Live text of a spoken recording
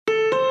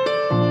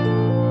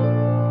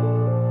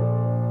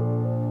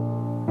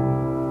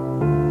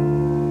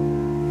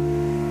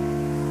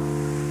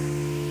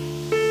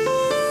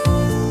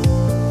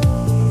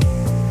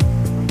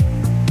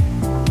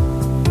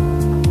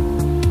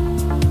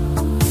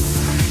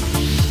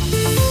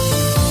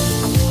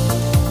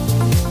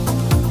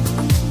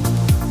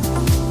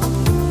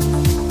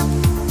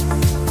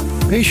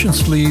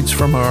Patience leads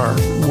from our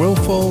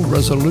willful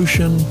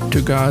resolution to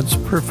God's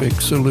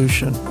perfect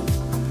solution.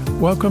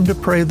 Welcome to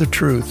Pray the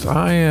Truth.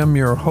 I am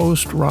your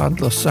host, Rod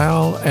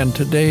LaSalle, and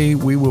today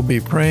we will be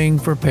praying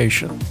for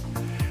patience.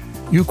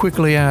 You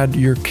quickly add,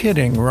 "You're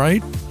kidding,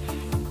 right?"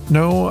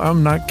 No,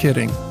 I'm not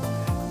kidding.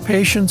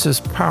 Patience is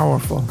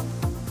powerful.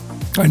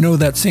 I know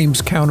that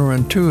seems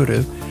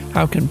counterintuitive.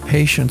 How can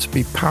patience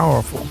be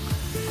powerful?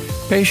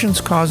 Patience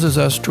causes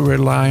us to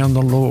rely on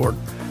the Lord,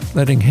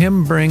 letting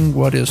Him bring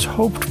what is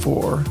hoped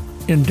for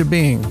into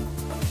being.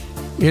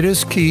 It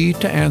is key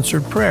to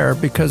answered prayer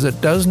because it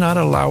does not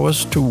allow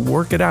us to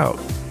work it out.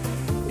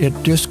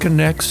 It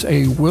disconnects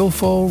a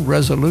willful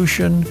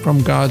resolution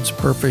from God's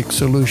perfect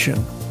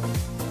solution.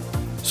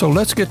 So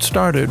let's get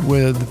started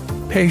with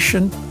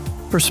patient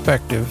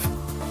perspective.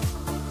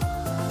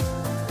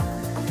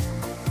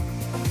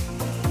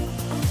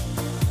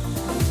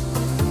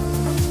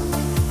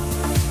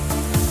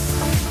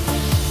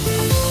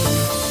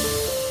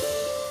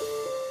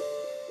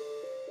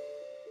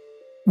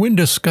 When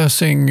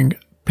discussing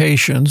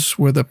patience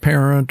with a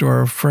parent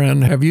or a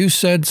friend, have you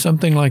said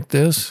something like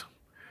this?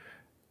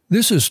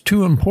 "This is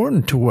too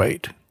important to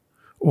wait,"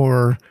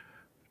 or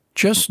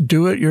 "just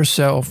do it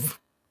yourself,"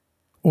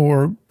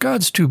 or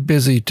 "God's too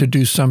busy to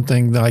do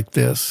something like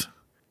this,"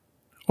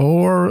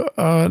 or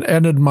an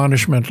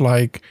admonishment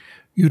like,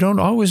 "You don't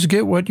always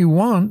get what you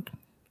want.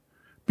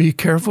 Be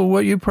careful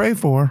what you pray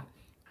for."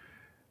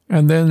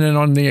 And then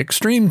on the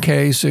extreme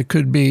case, it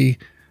could be,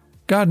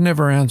 "God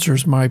never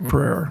answers my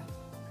prayer."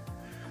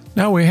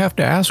 Now we have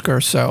to ask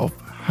ourselves,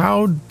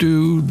 how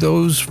do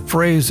those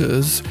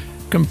phrases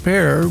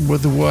compare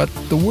with what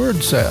the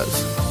Word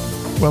says?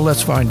 Well,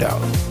 let's find out.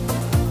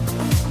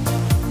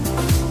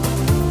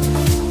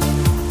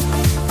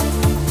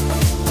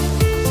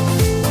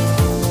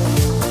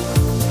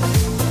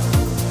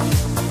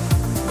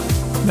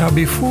 Now,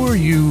 before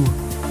you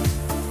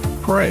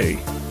pray,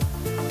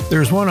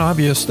 there's one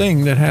obvious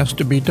thing that has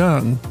to be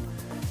done,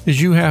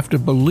 is you have to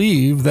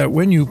believe that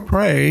when you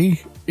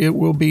pray, it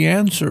will be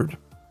answered.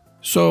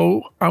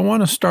 So I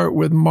want to start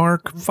with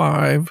Mark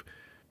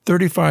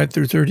 5:35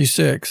 through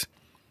 36.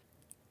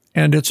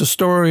 And it's a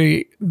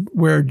story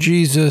where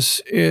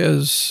Jesus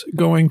is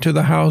going to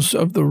the house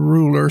of the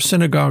ruler,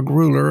 synagogue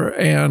ruler,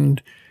 and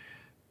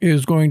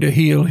is going to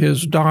heal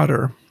his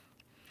daughter.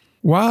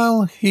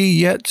 While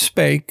he yet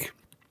spake,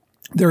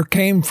 there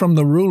came from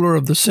the ruler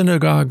of the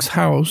synagogue's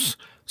house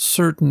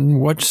certain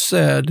which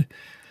said,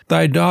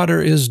 "Thy daughter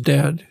is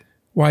dead.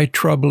 Why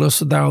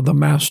troublest thou the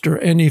master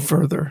any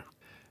further?"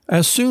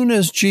 As soon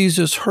as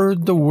Jesus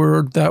heard the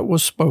word that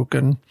was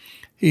spoken,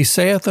 he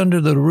saith unto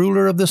the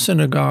ruler of the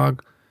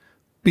synagogue,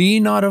 "Be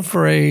not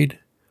afraid,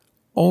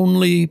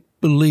 only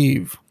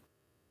believe."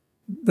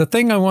 The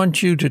thing I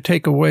want you to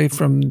take away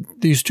from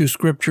these two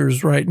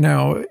scriptures right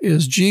now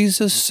is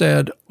Jesus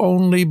said,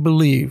 "Only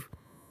believe."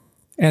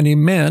 And he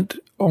meant,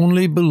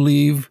 only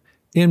believe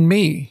in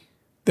me,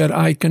 that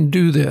I can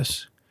do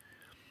this.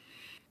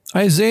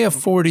 Isaiah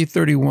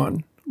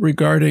 40:31,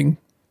 regarding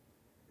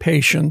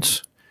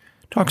patience,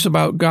 talks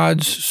about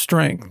God's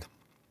strength.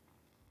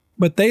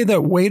 "But they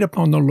that wait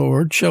upon the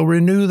Lord shall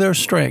renew their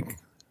strength.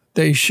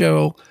 They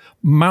shall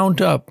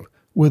mount up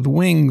with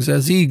wings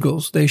as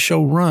eagles. They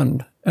shall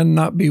run and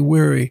not be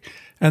weary,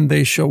 and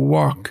they shall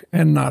walk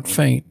and not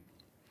faint."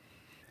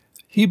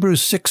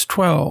 Hebrews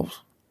 6:12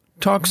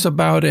 talks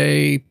about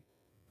a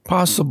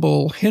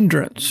possible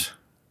hindrance,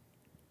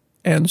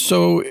 and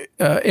so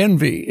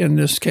envy in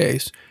this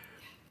case.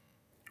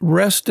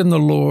 "Rest in the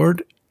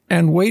Lord,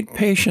 and wait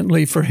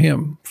patiently for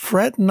him.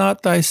 Fret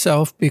not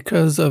thyself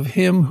because of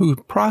him who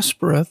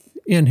prospereth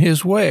in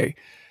his way,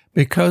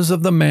 because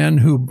of the man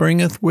who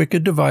bringeth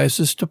wicked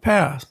devices to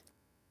pass.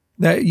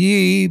 That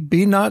ye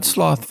be not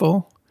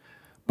slothful,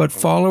 but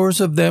followers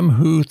of them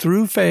who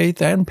through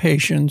faith and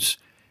patience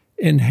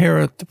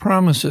inherit the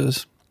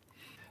promises."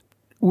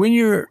 When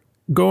you're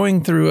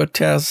going through a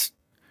test,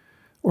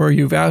 or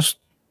you've asked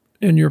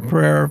in your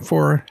prayer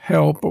for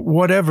help,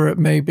 whatever it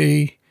may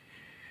be,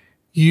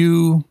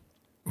 you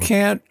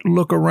can't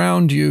look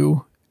around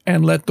you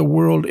and let the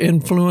world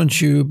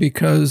influence you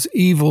because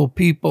evil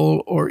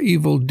people or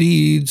evil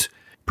deeds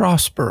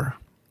prosper.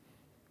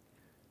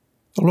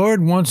 The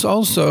Lord wants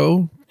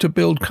also to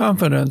build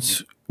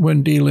confidence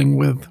when dealing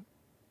with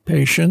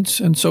patience,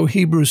 and so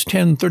Hebrews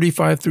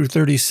 10:35 through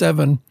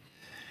 37,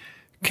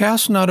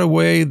 "Cast not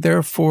away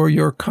therefore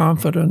your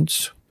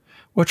confidence,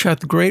 which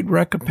hath great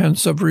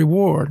recompense of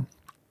reward.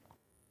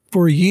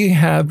 For ye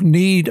have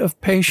need of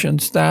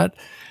patience, that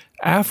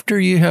after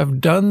ye have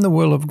done the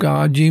will of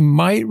God, ye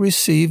might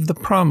receive the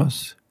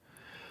promise.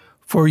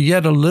 For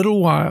yet a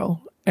little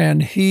while,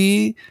 and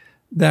he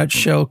that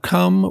shall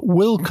come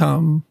will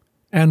come,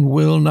 and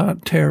will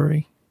not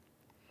tarry."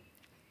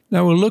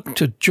 Now we'll look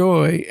to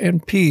joy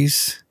and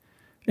peace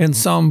in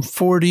Psalm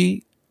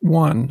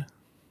 41.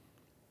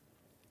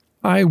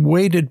 "I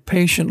waited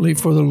patiently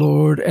for the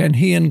Lord, and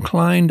he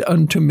inclined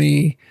unto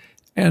me,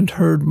 and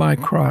heard my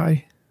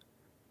cry."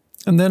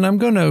 And then I'm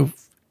going to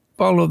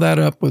follow that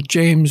up with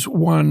James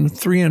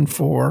 1:3 and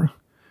 4.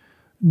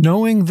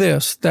 "Knowing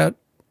this, that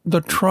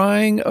the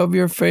trying of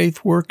your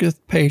faith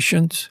worketh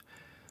patience,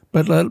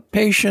 but let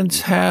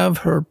patience have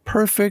her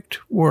perfect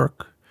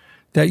work,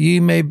 that ye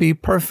may be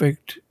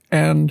perfect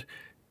and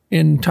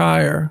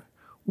entire,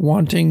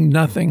 wanting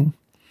nothing.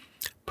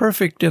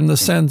 Perfect in the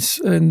sense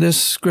in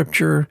this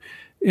scripture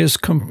is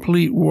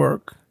complete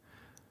work.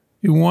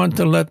 You want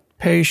to let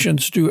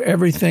patience do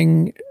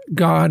everything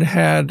God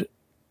had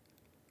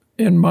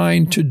in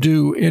mind to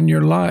do in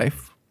your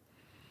life.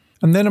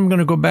 And then I'm going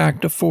to go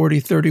back to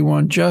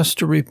 40:31 just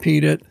to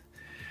repeat it.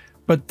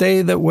 But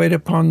they that wait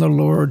upon the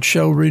Lord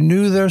shall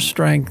renew their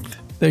strength.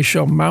 They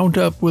shall mount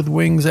up with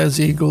wings as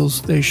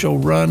eagles. They shall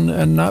run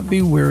and not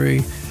be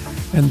weary,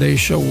 and they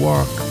shall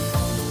walk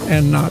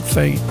and not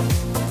faint.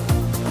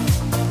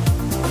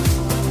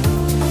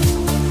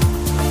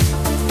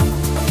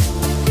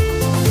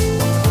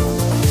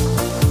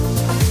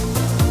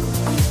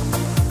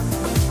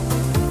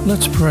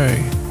 Let's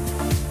pray.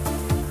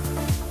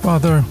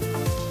 Father,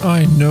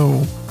 I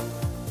know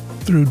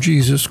through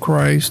Jesus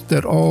Christ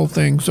that all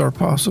things are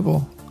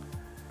possible,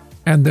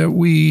 and that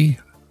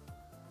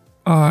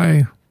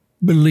I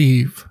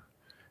believe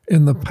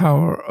in the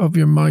power of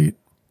your might.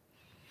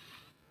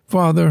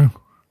 Father,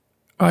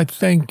 I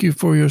thank you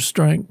for your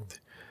strength.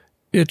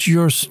 It's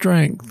your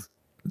strength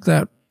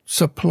that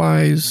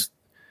supplies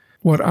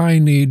what I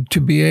need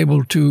to be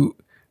able to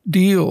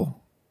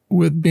deal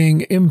with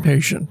being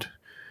impatient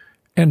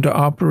and to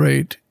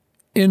operate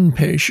in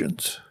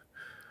patience.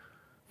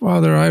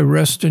 Father, I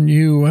rest in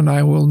you, and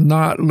I will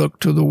not look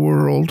to the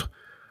world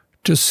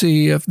to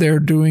see if they're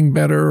doing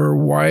better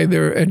or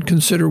and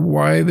consider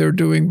why they're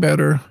doing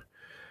better.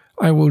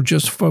 I will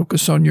just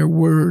focus on your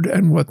word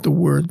and what the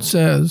word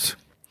says.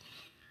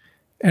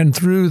 And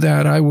through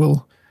that, I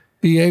will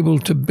be able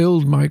to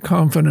build my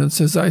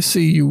confidence as I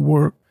see you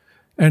work,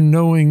 and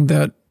knowing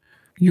that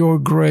your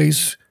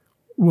grace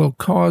will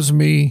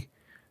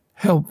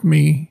help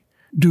me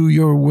do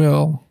your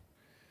will.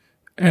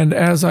 And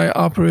as I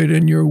operate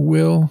in your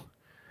will,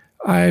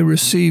 I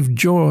receive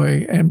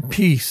joy and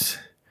peace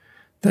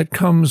that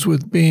comes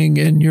with being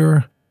in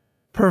your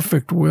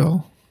perfect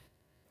will.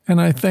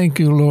 And I thank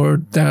you,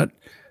 Lord, that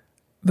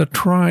the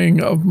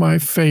trying of my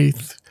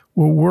faith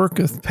will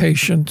worketh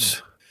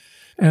patience,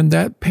 and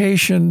that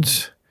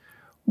patience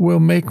will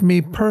make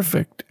me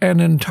perfect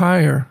and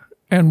entire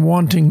and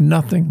wanting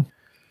nothing.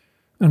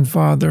 And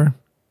Father,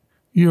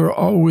 you're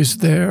always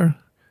there.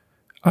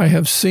 I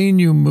have seen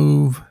you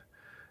move.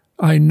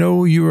 I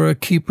know you are a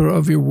keeper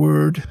of your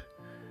word.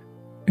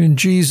 In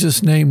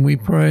Jesus' name we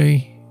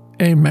pray.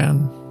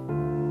 Amen.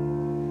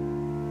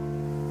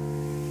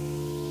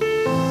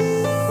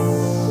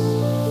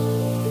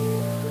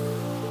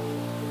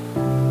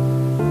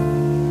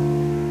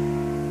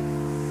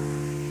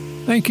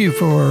 Thank you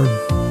for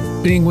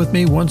being with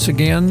me once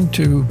again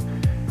to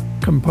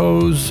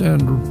compose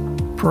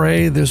and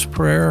pray this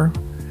prayer.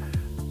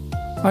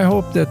 I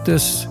hope that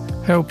this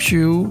helps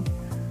you.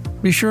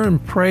 Be sure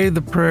and pray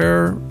the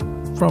prayer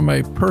from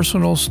a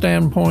personal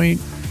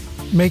standpoint.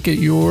 Make it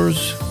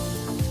yours.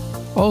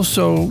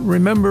 Also,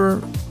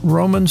 remember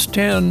Romans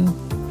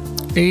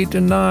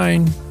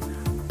 10:8-9.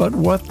 But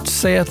what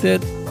saith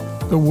it?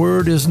 The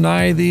word is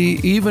nigh thee,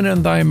 even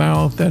in thy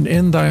mouth and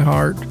in thy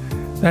heart.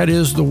 That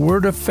is the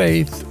word of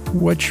faith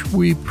which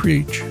we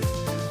preach.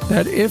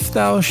 That if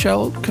thou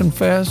shalt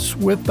confess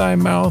with thy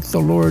mouth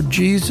the Lord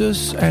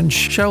Jesus, and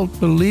shalt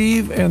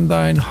believe in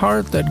thine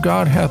heart that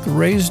God hath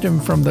raised him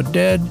from the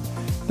dead,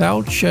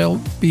 thou shalt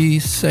be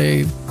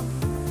saved.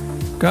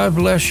 God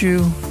bless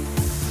you,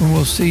 and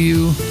we'll see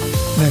you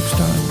next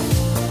time.